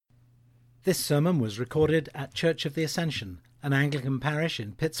This sermon was recorded at Church of the Ascension, an Anglican parish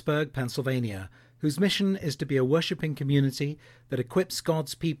in Pittsburgh, Pennsylvania, whose mission is to be a worshipping community that equips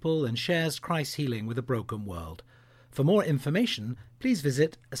God's people and shares Christ's healing with a broken world. For more information, please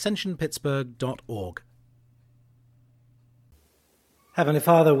visit ascensionpittsburgh.org. Heavenly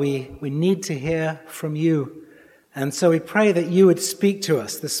Father, we need to hear from you, and so we pray that you would speak to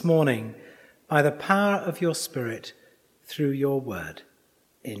us this morning by the power of your Spirit through your word.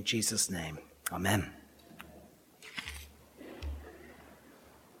 In Jesus' name, amen.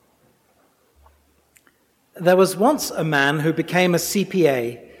 There was once a man who became a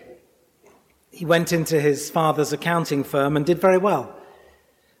CPA. He went into his father's accounting firm and did very well.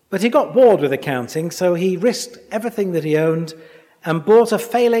 But he got bored with accounting, so he risked everything that he owned and bought a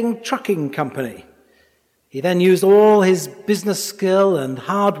failing trucking company. He then used all his business skill and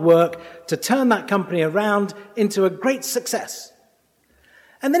hard work to turn that company around into a great success.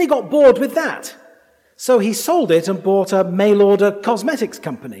 And then he got bored with that. So he sold it and bought a mail-order cosmetics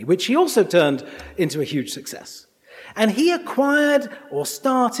company, which he also turned into a huge success. And he acquired or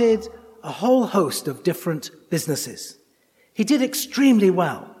started a whole host of different businesses. He did extremely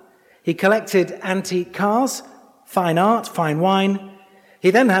well. He collected antique cars, fine art, fine wine.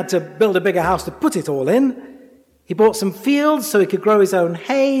 He then had to build a bigger house to put it all in. He bought some fields so he could grow his own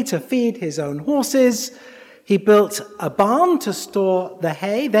hay to feed his own horses. He built a barn to store the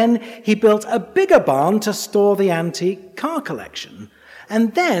hay. Then he built a bigger barn to store the antique car collection.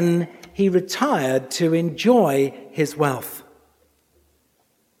 And then he retired to enjoy his wealth.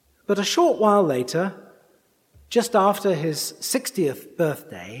 But a short while later, just after his 60th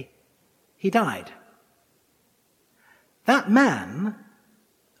birthday, he died. That man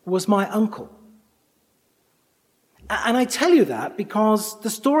was my uncle. And I tell you that because the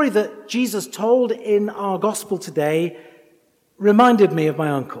story that Jesus told in our gospel today reminded me of my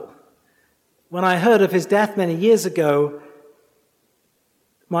uncle. When I heard of his death many years ago,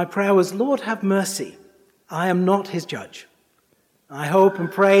 my prayer was, Lord, have mercy. I am not his judge. I hope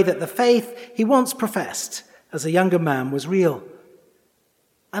and pray that the faith he once professed as a younger man was real.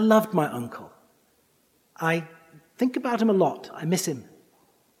 I loved my uncle. I think about him a lot. I miss him.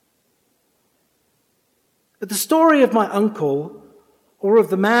 But the story of my uncle, or of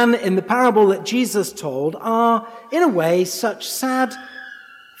the man in the parable that Jesus told, are, in a way, such sad,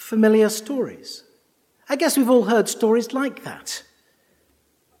 familiar stories. I guess we've all heard stories like that.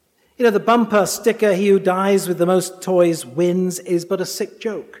 You know, the bumper sticker, he who dies with the most toys wins, is but a sick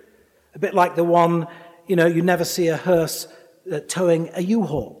joke. A bit like the one, you never see a hearse towing a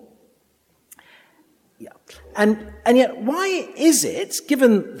U-Haul. Yeah. And yet, why is it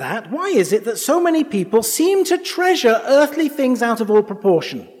that so many people seem to treasure earthly things out of all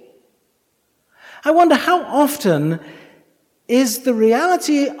proportion? I wonder how often is the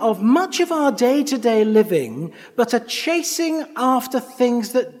reality of much of our day-to-day living but a chasing after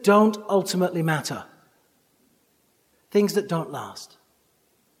things that don't ultimately matter, things that don't last.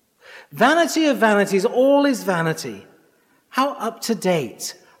 Vanity of vanities, all is vanity. How up to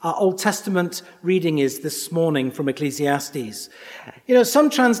date our Old Testament reading is this morning from Ecclesiastes.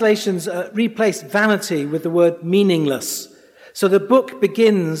 Some translations replace vanity with the word meaningless. So the book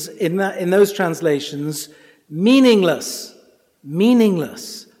begins in those translations, meaningless,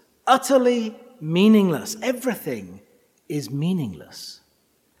 utterly meaningless. Everything is meaningless.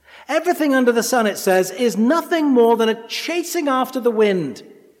 Everything under the sun, it says, is nothing more than a chasing after the wind.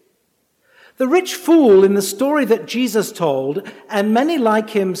 The rich fool in the story that Jesus told, and many like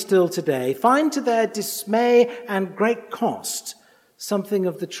him still today, find to their dismay and great cost something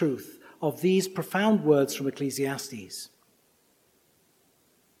of the truth of these profound words from Ecclesiastes.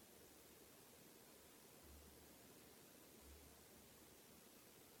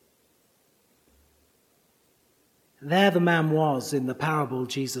 There the man was in the parable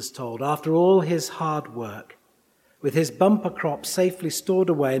Jesus told, after all his hard work, with his bumper crop safely stored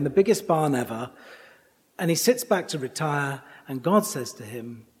away in the biggest barn ever, and he sits back to retire, and God says to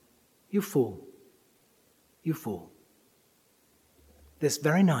him, you fool. This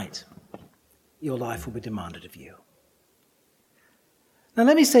very night, your life will be demanded of you. Now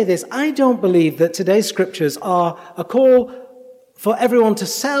let me say this, I don't believe that today's scriptures are a call for everyone to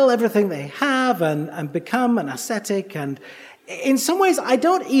sell everything they have and become an ascetic. And in some ways, I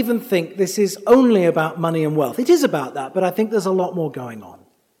don't even think this is only about money and wealth. It is about that, but I think there's a lot more going on.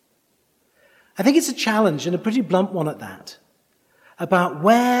 I think it's a challenge, and a pretty blunt one at that, about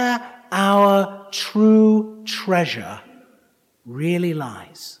where our true treasure really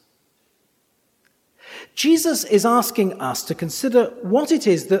lies. Jesus is asking us to consider what it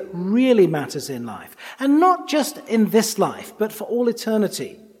is that really matters in life, and not just in this life, but for all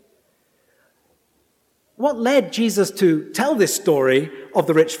eternity. what led Jesus to tell this story of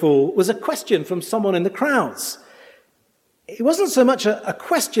the rich fool was a question from someone in the crowds. It wasn't so much a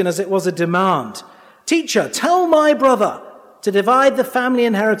question as it was a demand. "Teacher, tell my brother to divide the family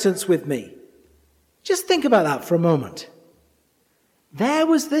inheritance with me." Just think about that for a moment. There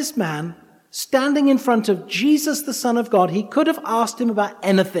was this man standing in front of Jesus, the Son of God. He could have asked him about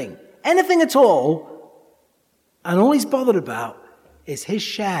anything at all, and all he's bothered about is his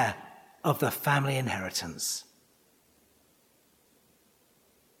share of the family inheritance.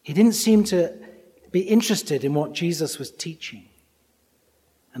 He didn't seem to be interested in what Jesus was teaching.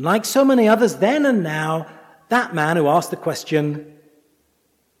 And like so many others then and now, that man who asked the question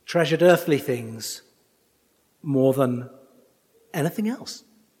treasured earthly things more than anything else.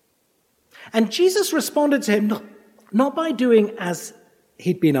 And Jesus responded to him not by doing as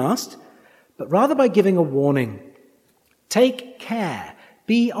he'd been asked, but rather by giving a warning. Take care,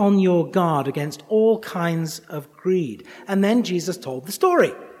 be on your guard against all kinds of greed. And then Jesus told the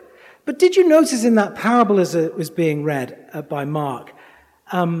story. But did you notice in that parable as it was being read by Mark,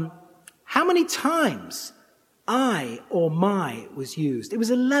 how many times I or my was used? It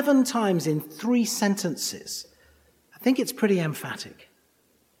was 11 times in 3 sentences. I think it's pretty emphatic.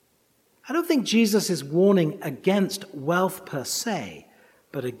 I don't think Jesus is warning against wealth per se,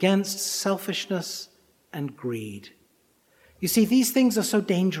 but against selfishness and greed. You see, these things are so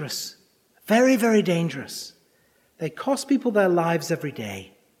dangerous, very, very dangerous. They cost people their lives every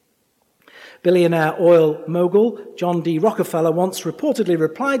day. Billionaire oil mogul John D. Rockefeller once reportedly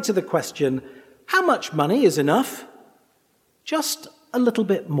replied to the question, "How much money is enough?" "Just a little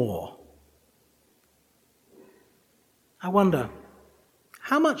bit more." I wonder,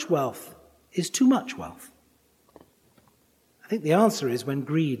 how much wealth is too much wealth? I think the answer is when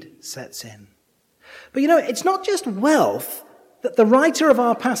greed sets in. But it's not just wealth that the writer of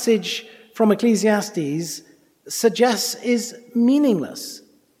our passage from Ecclesiastes suggests is meaningless.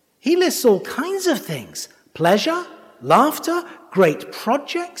 He lists all kinds of things: pleasure, laughter, great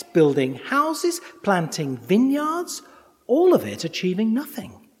projects, building houses, planting vineyards, all of it achieving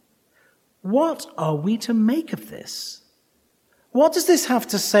nothing. What are we to make of this? What does this have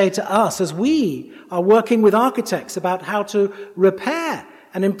to say to us as we are working with architects about how to repair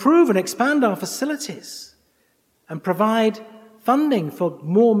and improve and expand our facilities and provide funding for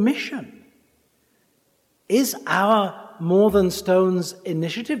more mission? Is our More Than Stones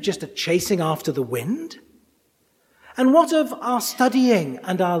initiative just a chasing after the wind? And what of our studying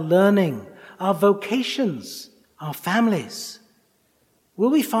and our learning, our vocations, our families?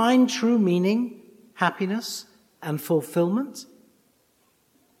 Will we find true meaning, happiness, and fulfillment?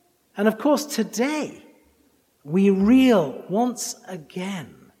 And of course, today, we reel once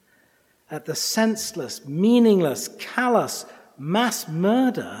again at the senseless, meaningless, callous mass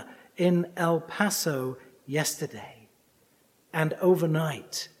murder in El Paso yesterday, and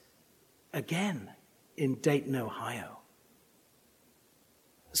overnight again in Dayton, Ohio.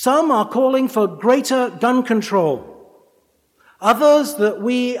 Some are calling for greater gun control. Others that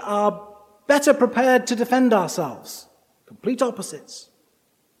we are better prepared to defend ourselves. Complete opposites.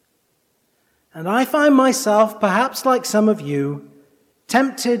 And I find myself, perhaps like some of you,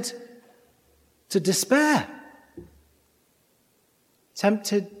 tempted to despair.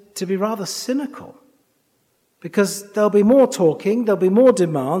 Tempted to be rather cynical. Because there'll be more talking, there'll be more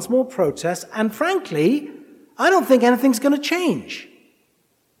demands, more protests, and frankly, I don't think anything's going to change.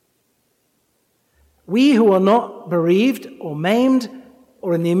 We who are not bereaved or maimed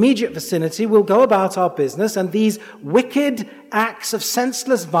or in the immediate vicinity will go about our business, and these wicked acts of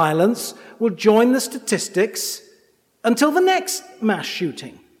senseless violence will join the statistics until the next mass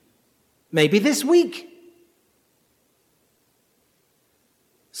shooting. Maybe this week.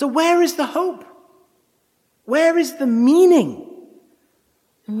 So where is the hope? Where is the meaning?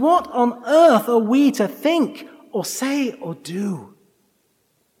 What on earth are we to think or say or do?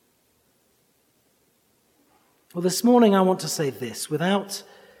 Well, this morning I want to say this without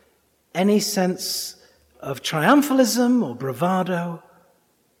any sense of triumphalism or bravado,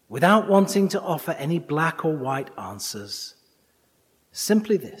 without wanting to offer any black or white answers.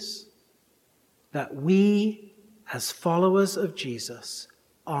 Simply this, that we as followers of Jesus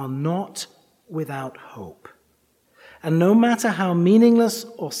are not without hope. And no matter how meaningless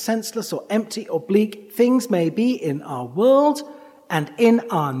or senseless or empty or bleak things may be in our world and in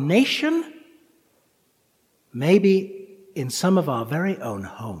our nation, maybe in some of our very own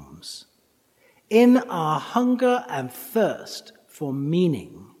homes, in our hunger and thirst for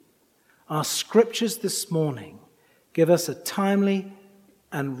meaning, our scriptures this morning give us a timely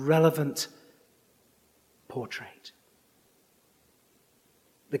and relevant portrait.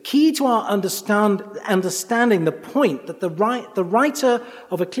 The key to our understanding the point that the writer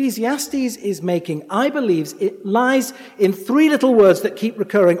of Ecclesiastes is making, I believe, it lies in three little words that keep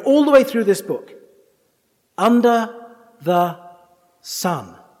recurring all the way through this book. Under the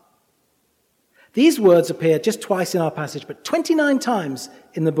sun. These words appear just twice in our passage, but 29 times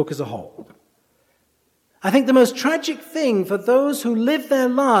in the book as a whole. I think the most tragic thing for those who live their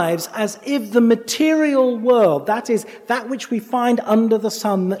lives as if the material world, that is, that which we find under the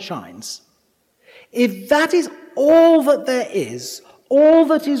sun that shines, if that is all that there is, all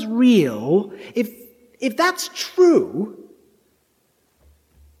that is real, if that's true,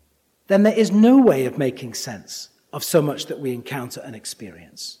 then there is no way of making sense of so much that we encounter and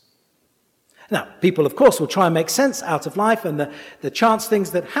experience. Now, people, of course, will try and make sense out of life and the chance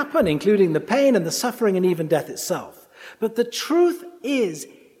things that happen, including the pain and the suffering and even death itself. But the truth is,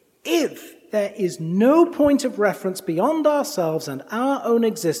 if there is no point of reference beyond ourselves and our own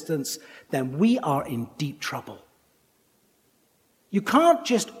existence, then we are in deep trouble. You can't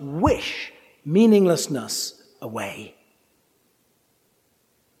just wish meaninglessness away.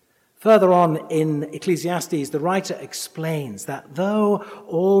 Further on in Ecclesiastes, the writer explains that though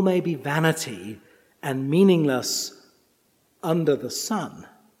all may be vanity and meaningless under the sun,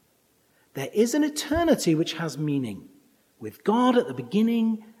 there is an eternity which has meaning, with God at the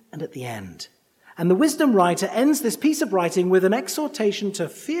beginning and at the end. And the wisdom writer ends this piece of writing with an exhortation to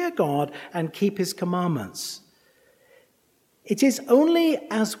fear God and keep his commandments. It is only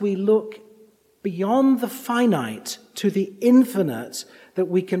as we look beyond the finite to the infinite that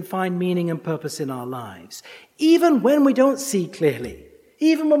we can find meaning and purpose in our lives. Even when we don't see clearly,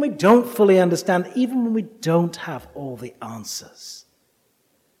 even when we don't fully understand, even when we don't have all the answers.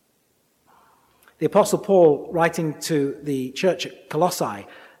 The Apostle Paul, writing to the church at Colossae,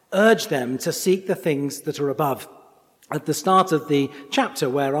 urged them to seek the things that are above. At the start of the chapter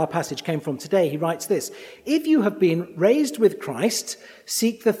where our passage came from today, he writes this: "If you have been raised with Christ,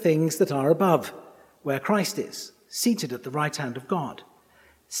 seek the things that are above, where Christ is, seated at the right hand of God.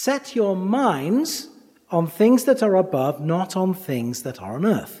 Set your minds on things that are above, not on things that are on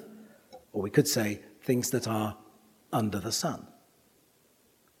earth." Or we could say, things that are under the sun.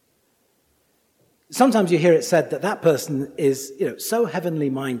 Sometimes you hear it said that that person is, so heavenly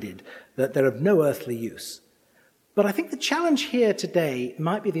minded that they're of no earthly use. But I think the challenge here today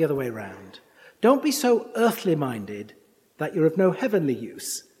might be the other way around. Don't be so earthly minded that you're of no heavenly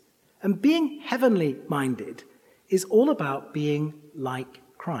use. And being heavenly minded is all about being like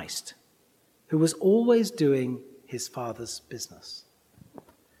Christ, who was always doing his Father's business.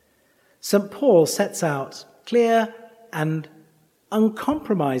 St. Paul sets out clear and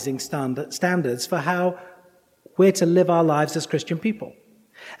uncompromising standards for how we're to live our lives as Christian people.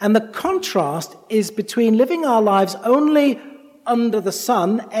 And the contrast is between living our lives only under the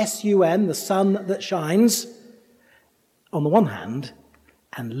sun, S-U-N, the sun that shines, on the one hand,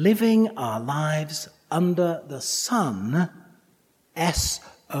 and living our lives under the sun,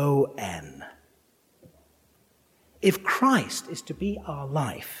 S-O-N. If Christ is to be our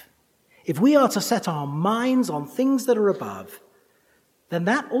life, if we are to set our minds on things that are above, then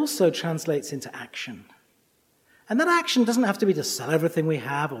that also translates into action. And that action doesn't have to be to sell everything we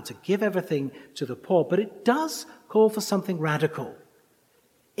have or to give everything to the poor, but it does call for something radical.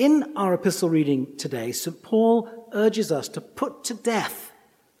 In our epistle reading today, St. Paul urges us to put to death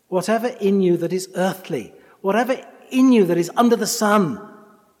whatever in you that is earthly, whatever in you that is under the sun,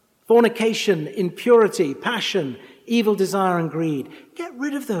 fornication, impurity, passion, evil desire, and greed. Get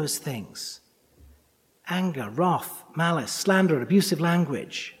rid of those things. Anger, wrath, malice, slander, and abusive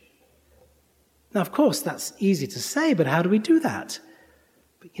language. Now, of course, that's easy to say, but how do we do that?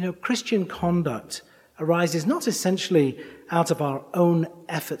 But, Christian conduct arises not essentially out of our own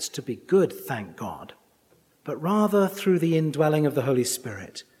efforts to be good, thank God, but rather through the indwelling of the Holy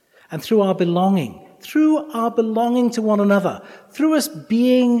Spirit and through our belonging to one another, through us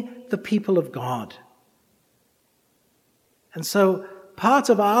being the people of God. And so part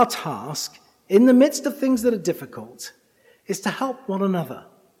of our task, in the midst of things that are difficult, is to help one another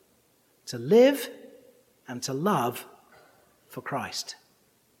to live and to love for Christ.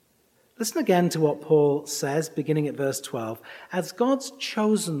 Listen again to what Paul says, beginning at verse 12. "As God's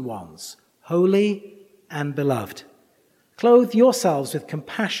chosen ones, holy and beloved, clothe yourselves with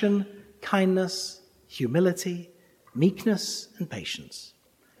compassion, kindness, humility, meekness, and patience.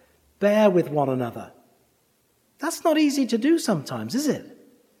 Bear with one another." That's not easy to do sometimes, is it?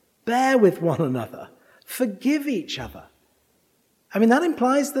 Bear with one another. Forgive each other. That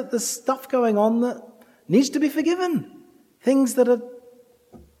implies that there's stuff going on that needs to be forgiven. Things that are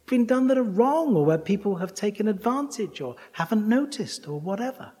been done that are wrong, or where people have taken advantage or haven't noticed or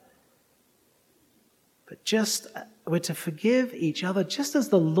whatever. But we're to forgive each other just as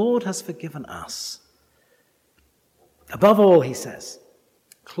the Lord has forgiven us. Above all, he says,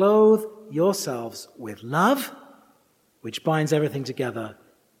 clothe yourselves with love, which binds everything together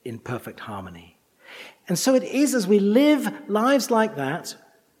in perfect harmony. And so it is as we live lives like that,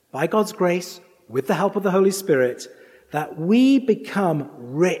 by God's grace, with the help of the Holy Spirit, that we become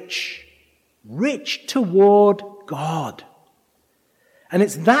rich toward God. And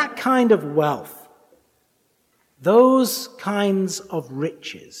it's that kind of wealth, those kinds of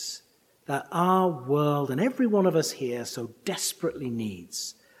riches, that our world and every one of us here so desperately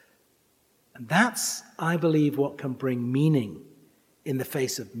needs. And that's, I believe, what can bring meaning in the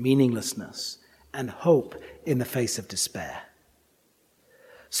face of meaninglessness and hope in the face of despair.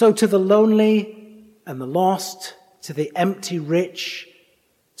 So to the lonely and the lost, to the empty rich,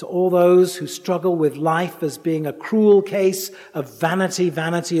 to all those who struggle with life as being a cruel case of vanity,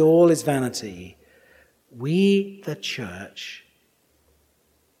 vanity, all is vanity, we, the church,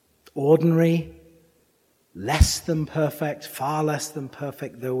 ordinary, less than perfect, far less than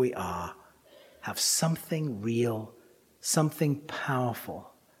perfect though we are, have something real, something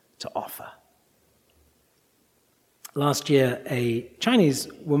powerful to offer. Last year, a Chinese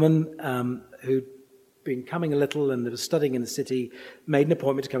woman who'd been coming a little and was studying in the city made an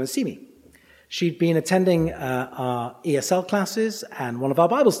appointment to come and see me. She'd been attending our ESL classes and one of our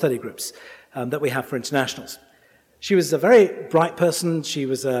Bible study groups that we have for internationals. She was a very bright person. She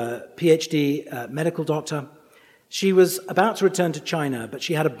was a PhD medical doctor. She was about to return to China, but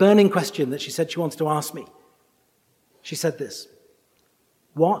she had a burning question that she said she wanted to ask me. She said this: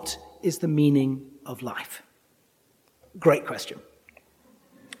 what is the meaning of life? Great question.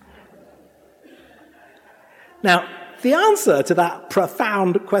 Now, the answer to that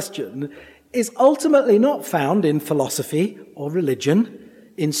profound question is ultimately not found in philosophy or religion,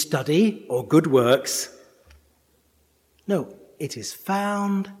 in study or good works. No, it is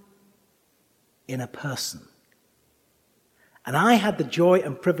found in a person. And I had the joy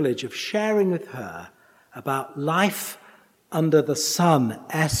and privilege of sharing with her about life under the Son,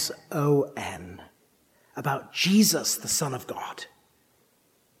 S-O-N, about Jesus, the Son of God.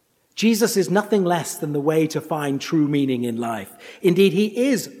 Jesus is nothing less than the way to find true meaning in life. Indeed, he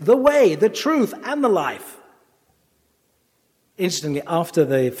is the way, the truth, and the life. Interestingly, after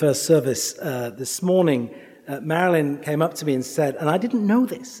the first service this morning, Marilyn came up to me and said, and I didn't know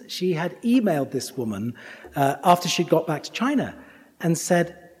this, she had emailed this woman after she got back to China and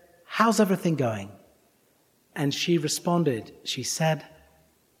said, how's everything going? And she responded, she said,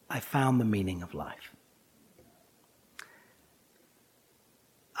 I found the meaning of life.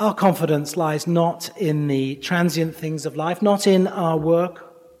 Our confidence lies not in the transient things of life, not in our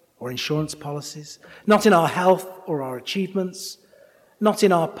work or insurance policies, not in our health or our achievements, not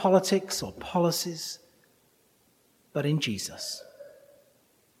in our politics or policies, but in Jesus.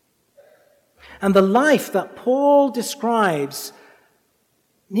 And the life that Paul describes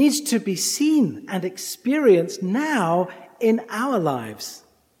needs to be seen and experienced now in our lives.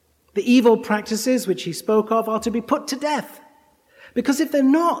 The evil practices which he spoke of are to be put to death. Because if they're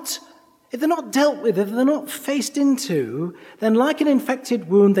not dealt with, if they're not faced into, then like an infected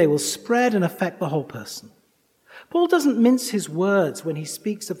wound, they will spread and affect the whole person. Paul doesn't mince his words when he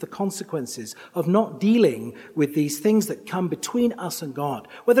speaks of the consequences of not dealing with these things that come between us and God.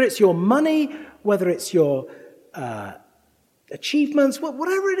 Whether it's your money, whether it's your achievements,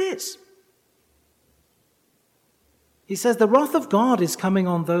 whatever it is. He says the wrath of God is coming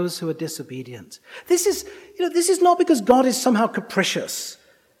on those who are disobedient. This is not because God is somehow capricious.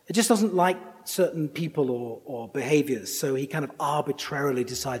 It just doesn't like certain people or behaviors, so he kind of arbitrarily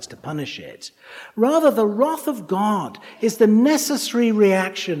decides to punish it. Rather, the wrath of God is the necessary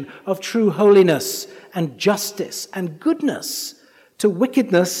reaction of true holiness and justice and goodness to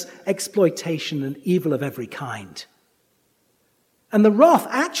wickedness, exploitation, and evil of every kind. And the wrath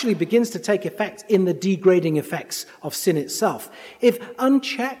actually begins to take effect in the degrading effects of sin itself. If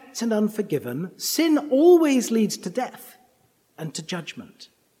unchecked and unforgiven, sin always leads to death and to judgment.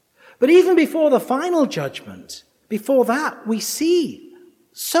 But even before the final judgment, before that, we see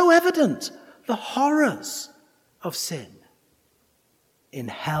so evident the horrors of sin in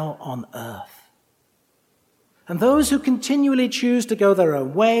hell on earth. And those who continually choose to go their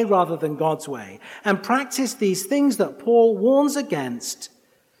own way rather than God's way and practice these things that Paul warns against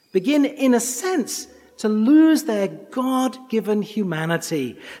begin, in a sense, to lose their God-given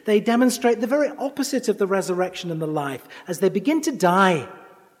humanity. They demonstrate the very opposite of the resurrection and the life as they begin to die,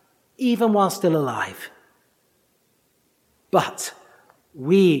 even while still alive. But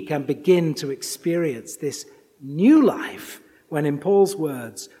we can begin to experience this new life when, in Paul's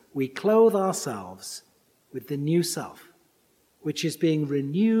words, we clothe ourselves with the new self, which is being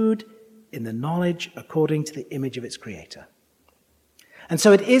renewed in the knowledge according to the image of its creator. And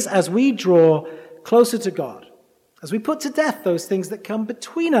so it is as we draw closer to God, as we put to death those things that come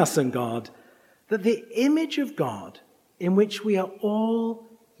between us and God, that the image of God, in which we are all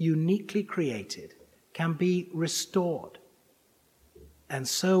uniquely created, can be restored. And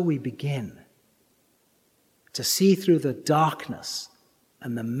so we begin to see through the darkness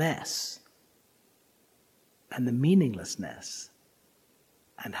and the mess and the meaninglessness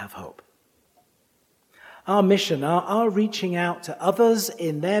and have hope. Our mission, our reaching out to others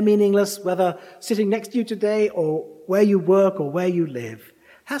in their meaningless, whether sitting next to you today or where you work or where you live,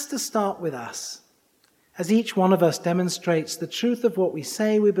 has to start with us, as each one of us demonstrates the truth of what we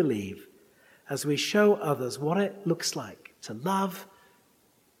say we believe, as we show others what it looks like to love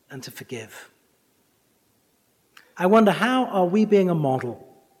and to forgive. I wonder, how are we being a model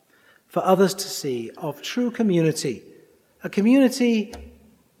for others to see of true community, a community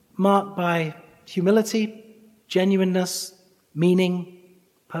marked by humility, genuineness, meaning,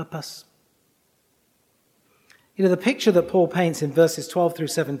 purpose? You know, the picture that Paul paints in verses 12 through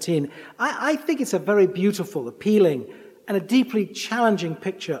 17, I think it's a very beautiful, appealing, and a deeply challenging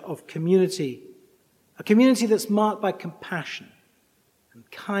picture of community, a community that's marked by compassion and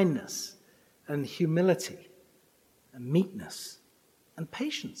kindness and humility and meekness and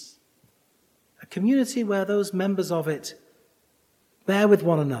patience. A community where those members of it bear with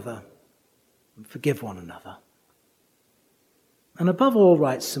one another and forgive one another. And above all,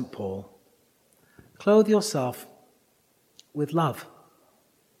 writes St. Paul, clothe yourself with love.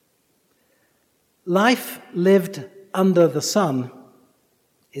 Life lived under the sun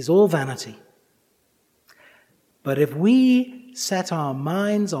is all vanity. But if we set our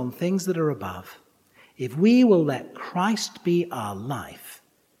minds on things that are above, if we will let Christ be our life,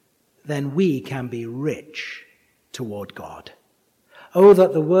 then we can be rich toward God. Oh,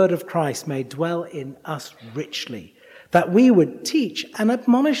 that the word of Christ may dwell in us richly, that we would teach and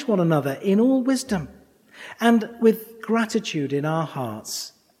admonish one another in all wisdom, and with gratitude in our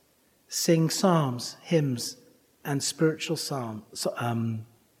hearts, sing psalms, hymns, and spiritual songs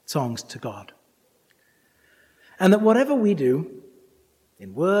to God. And that whatever we do,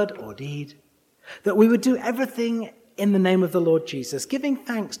 in word or deed, that we would do everything in the name of the Lord Jesus, giving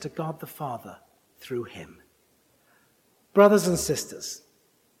thanks to God the Father through him. Brothers and sisters,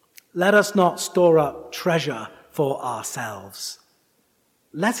 let us not store up treasure for ourselves.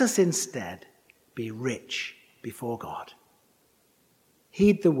 Let us instead be rich before God.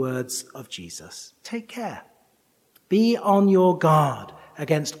 Heed the words of Jesus. Take care. Be on your guard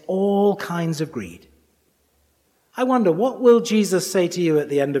against all kinds of greed. I wonder, what will Jesus say to you at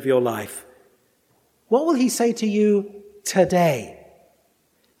the end of your life? What will he say to you today?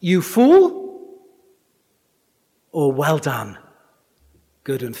 You fool? Or well done,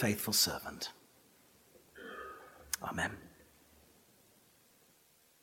 good and faithful servant? Amen.